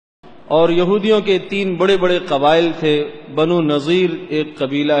اور یہودیوں کے 3 بڑے بڑے قبائل تھے، بنو نذیر ایک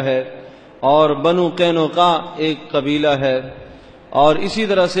قبیلہ ہے، اور بنو قینقاع ایک قبیلہ ہے، اور اسی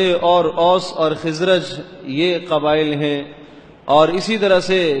طرح سے اور اوس اور خزرج یہ قبائل ہیں، اور اسی طرح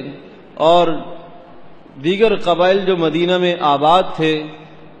سے اور دیگر قبائل جو مدینہ میں آباد تھے،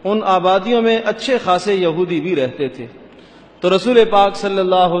 ان آبادیوں میں اچھے خاصے یہودی بھی رہتے تھے۔ تو رسول پاک صلی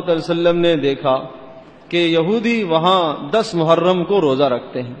اللہ علیہ وسلم نے دیکھا کہ یہودی وہاں 10 محرم کو روزہ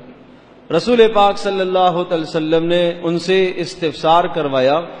رکھتے ہیں۔ رسول پاک صلی اللہ علیہ وسلم نے ان سے استفسار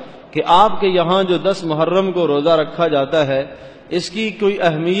کروایا کہ آپ کے یہاں جو 10 محرم کو روزہ رکھا جاتا ہے، اس کی کوئی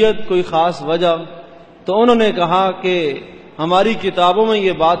اہمیت، کوئی خاص وجہ؟ تو انہوں نے کہا کہ ہماری کتابوں میں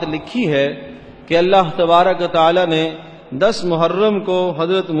یہ بات لکھی ہے کہ اللہ تبارک و تعالی نے 10 محرم کو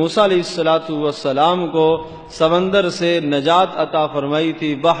حضرت موسیٰ علیہ السلام کو سمندر سے نجات عطا فرمائی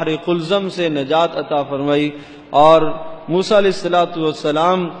تھی، بحر قلزم سے نجات عطا فرمائی، اور موسیٰ علیہ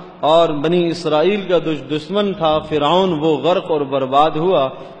السلام اور بنی اسرائیل کا دشمن تھا فرعون، وہ غرق اور برباد ہوا۔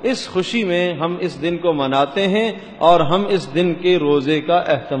 اس خوشی میں ہم اس دن کو مناتے ہیں اور ہم اس دن کے روزے کا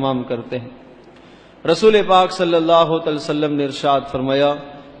اہتمام کرتے ہیں۔ رسول پاک صلی اللہ علیہ وسلم نے ارشاد فرمایا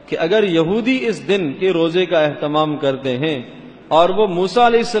کہ اگر یہودی اس دن کے روزے کا اہتمام کرتے ہیں اور وہ موسیٰ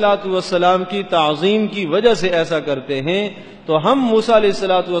علیہ السلام کی تعظیم کی وجہ سے ایسا کرتے ہیں تو ہم موسیٰ علیہ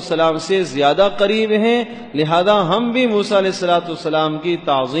السلام سے زیادہ قریب ہیں، لہذا ہم بھی موسیٰ علیہ السلام کی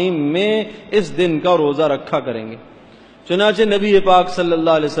تعظیم میں اس دن کا روزہ رکھا کریں گے۔ چنانچہ نبی پاک صلی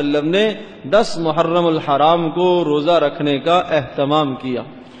اللہ علیہ وسلم نے 10 محرم الحرام کو روزہ رکھنے کا اہتمام کیا۔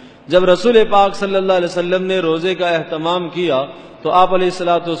 جب رسول پاک صلی اللہ علیہ وسلم نے روزے کا اہتمام کیا تو آپ علیہ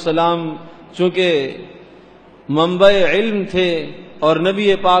السلام چونکہ منبع علم تھے اور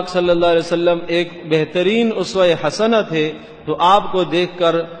نبی پاک صلی اللہ علیہ وسلم ایک بہترین اسوہ حسنہ تھے، تو آپ کو دیکھ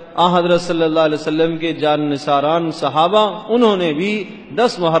کر حضرت صلی اللہ علیہ وسلم کے جان نثاران صحابہ انہوں نے بھی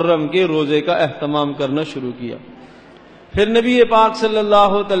 10 محرم کے روزے کا اہتمام کرنا شروع کیا۔ پھر نبی پاک صلی اللہ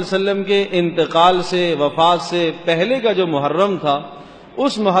علیہ وسلم کے انتقال سے، وفات سے پہلے کا جو محرم تھا،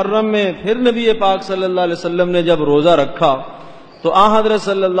 اس محرم میں پھر نبی پاک صلی اللہ علیہ وسلم نے جب روزہ رکھا تو حضرت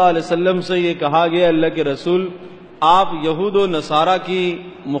صلی اللہ علیہ وسلم سے یہ کہا گیا، اللہ کے رسول آپ یہود و نصارہ کی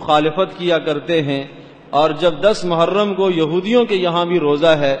مخالفت کیا کرتے ہیں، اور جب 10 محرم کو یہودیوں کے یہاں بھی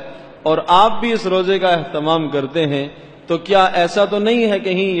روزہ ہے اور آپ بھی اس روزے کا اہتمام کرتے ہیں، تو کیا ایسا تو نہیں ہے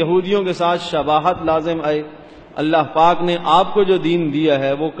کہیں یہودیوں کے ساتھ شباہت لازم آئے؟ اللہ پاک نے آپ کو جو دین دیا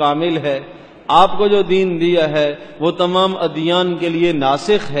ہے وہ کامل ہے، آپ کو جو دین دیا ہے وہ تمام ادیان کے لیے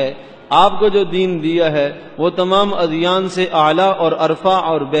ناسخ ہے، آپ کو جو دین دیا ہے وہ تمام ادیان سے اعلیٰ اور ارفع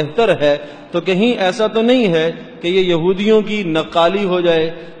اور بہتر ہے، تو کہیں ایسا تو نہیں ہے کہ یہ یہودیوں کی نقالی ہو جائے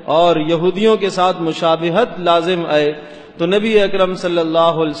اور یہودیوں کے ساتھ مشابہت لازم آئے؟ تو نبی اکرم صلی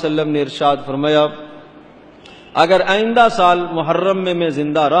اللہ علیہ وسلم نے ارشاد فرمایا، اگر آئندہ سال محرم میں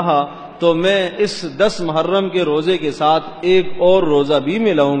زندہ رہا تو میں اس 10 محرم کے روزے کے ساتھ ایک اور روزہ بھی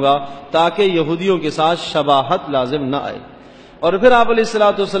ملاؤں گا تاکہ یہودیوں کے ساتھ شباہت لازم نہ آئے۔ اور پھر آپ علیہ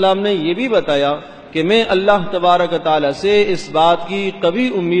السلام نے یہ بھی بتایا کہ میں اللہ تبارک تعالیٰ سے اس بات کی قوی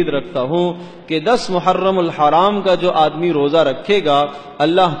امید رکھتا ہوں کہ 10 محرم الحرام کا جو آدمی روزہ رکھے گا،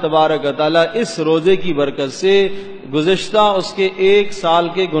 اللہ تبارک تعالیٰ اس روزے کی برکت سے گزشتہ اس کے 1 سال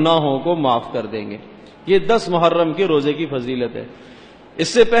کے گناہوں کو معاف کر دیں گے۔ یہ 10 محرم کے روزے کی فضیلت ہے۔ اس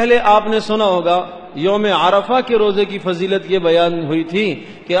سے پہلے آپ نے سنا ہوگا یوم عرفہ کے روزے کی فضیلت یہ بیان ہوئی تھی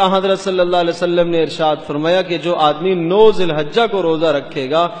کہ حضرت صلی اللہ علیہ وسلم نے ارشاد فرمایا کہ جو آدمی 9 ذی الحجہ کو روزہ رکھے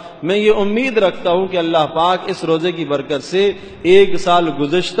گا، میں یہ امید رکھتا ہوں کہ اللہ پاک اس روزے کی برکت سے 1 سال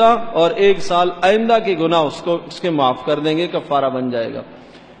گزشتہ اور 1 سال آئندہ کے گناہ اس کے معاف کر دیں گے، کفارہ بن جائے گا۔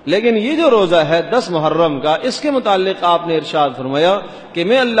 لیکن یہ جو روزہ ہے 10 محرم کا، اس کے متعلق آپ نے ارشاد فرمایا کہ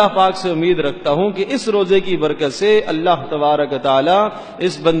میں اللہ پاک سے امید رکھتا ہوں کہ اس روزے کی برکت سے اللہ تبارک تعالی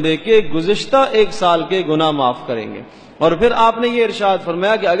اس بندے کے گزشتہ 1 سال کے گناہ معاف کریں گے۔ اور پھر آپ نے یہ ارشاد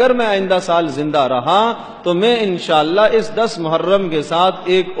فرمایا کہ اگر میں آئندہ سال زندہ رہا تو میں انشاءاللہ اس 10 محرم کے ساتھ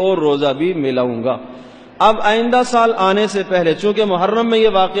ایک اور روزہ بھی ملاؤں گا۔ اب آئندہ سال آنے سے پہلے چونکہ محرم میں یہ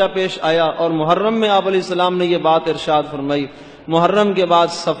واقعہ پیش آیا اور محرم میں آپ علیہ السلام نے یہ بات ارشاد فرمائی، محرم کے بعد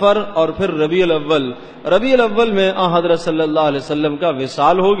سفر اور پھر ربیع الاول میں حضرت صلی اللہ علیہ وسلم کا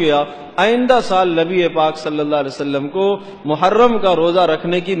وصال ہو گیا۔ آئندہ سال نبی پاک صلی اللہ علیہ وسلم کو محرم کا روزہ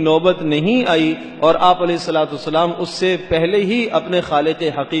رکھنے کی نوبت نہیں آئی اور آپ علیہ السلام اس سے پہلے ہی اپنے خالق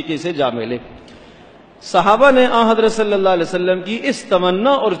حقیقی سے جا ملے۔ صحابہ نے حضرت صلی اللہ علیہ وسلم کی اس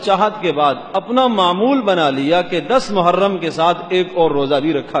تمنا اور چاہت کے بعد اپنا معمول بنا لیا کہ 10 محرم کے ساتھ ایک اور روزہ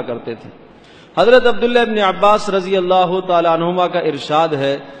بھی رکھا کرتے تھے۔ حضرت عبداللہ ابن عباس رضی اللہ تعالی عنہما کا ارشاد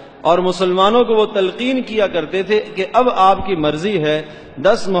ہے، اور مسلمانوں کو وہ تلقین کیا کرتے تھے کہ اب آپ کی مرضی ہے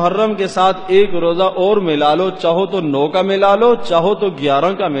 10 محرم کے ساتھ ایک روزہ اور ملا لو، چاہو تو 9 کا ملا لو، چاہو تو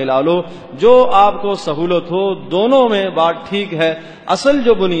 11 کا ملا لو، جو آپ کو سہولت ہو، دونوں میں بات ٹھیک ہے۔ اصل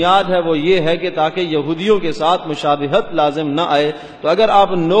جو بنیاد ہے وہ یہ ہے کہ تاکہ یہودیوں کے ساتھ مشابہت لازم نہ آئے، تو اگر آپ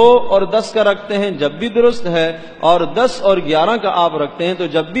 9 اور 10 کا رکھتے ہیں جب بھی درست ہے، اور 10 اور 11 کا آپ رکھتے ہیں تو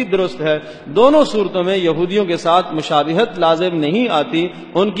جب بھی درست ہے۔ دونوں صورتوں میں یہودیوں کے ساتھ مشابہت لازم نہیں آتی،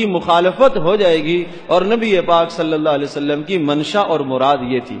 ان کی مخالفت ہو جائے گی، اور نبی پاک صلی اللہ علیہ وسلم کی منشا اور مراد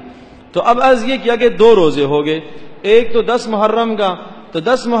یہ تھی۔ تو اب عرض یہ کیا کہ 2 روزے ہو گئے، ایک تو 10 محرم کا، تو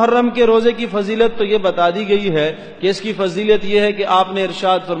 10 محرم کے روزے کی فضیلت تو یہ بتا دی گئی ہے کہ اس کی فضیلت یہ ہے کہ آپ نے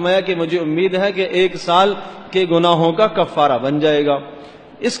ارشاد فرمایا کہ مجھے امید ہے کہ 1 سال کے گناہوں کا کفارہ بن جائے گا۔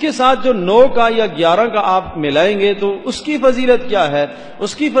 اس کے ساتھ جو 9 کا یا 11 کا آپ ملائیں گے تو اس کی فضیلت کیا ہے؟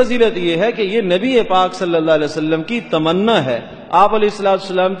 اس کی فضیلت یہ ہے کہ یہ نبی پاک صلی اللہ علیہ وسلم کی تمنا ہے، آپ علیہ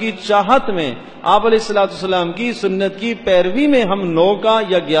السلام کی چاہت میں، آپ علیہ السلام کی سنت کی پیروی میں ہم 9 کا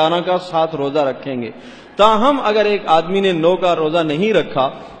یا 11 کا ساتھ روزہ رکھیں گے۔ تاہم اگر ایک آدمی نے 9 کا روزہ نہیں رکھا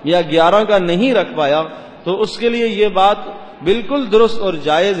یا 11 کا نہیں رکھ پایا تو اس کے لیے یہ بات بالکل درست اور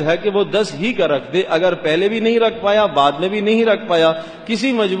جائز ہے کہ وہ 10 ہی کا رکھ دے۔ اگر پہلے بھی نہیں رکھ پایا، بعد میں بھی نہیں رکھ پایا،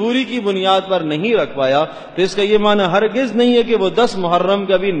 کسی مجبوری کی بنیاد پر نہیں رکھ پایا، تو اس کا یہ معنی ہرگز نہیں ہے کہ وہ 10 محرم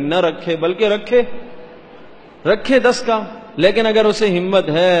کا بھی نہ رکھے، بلکہ رکھے 10 کا۔ لیکن اگر اسے ہمت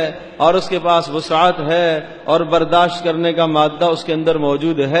ہے اور اس کے پاس وسعت ہے اور برداشت کرنے کا مادہ اس کے اندر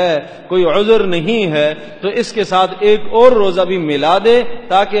موجود ہے، کوئی عذر نہیں ہے، تو اس کے ساتھ ایک اور روزہ بھی ملا دے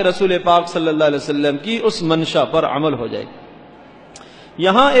تاکہ رسول پاک صلی اللہ علیہ وسلم کی اس منشا پر عمل ہو جائے۔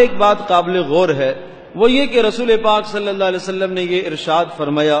 یہاں ایک بات قابل غور ہے، وہ یہ کہ رسول پاک صلی اللہ علیہ وسلم نے یہ ارشاد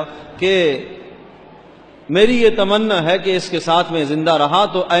فرمایا کہ میری یہ تمنا ہے کہ اس کے ساتھ میں زندہ رہا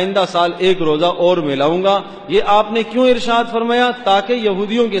تو آئندہ سال 1 روزہ اور ملاؤں گا۔ یہ آپ نے کیوں ارشاد فرمایا؟ تاکہ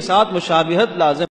یہودیوں کے ساتھ مشابہت لازم